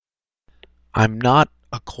I'm not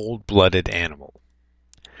a cold-blooded animal.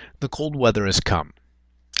 The cold weather has come.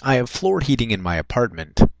 I have floor heating in my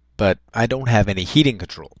apartment, but I don't have any heating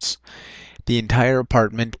controls. The entire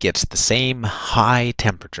apartment gets the same high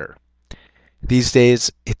temperature. These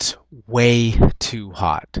days, it's way too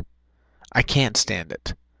hot. I can't stand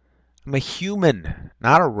it. I'm a human,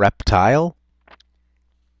 not a reptile.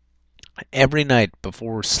 Every night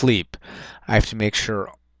before sleep, I have to make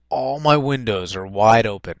sure all my windows are wide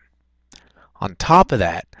open. On top of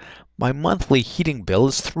that, my monthly heating bill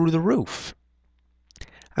is through the roof.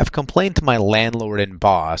 I've complained to my landlord and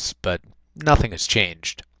boss, but nothing has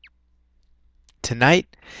changed.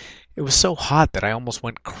 Tonight, it was so hot that I almost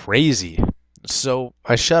went crazy, so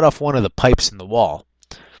I shut off one of the pipes in the wall.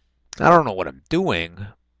 I don't know what I'm doing,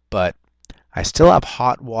 but I still have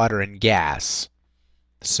hot water and gas,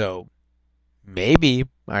 so maybe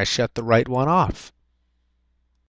I shut the right one off.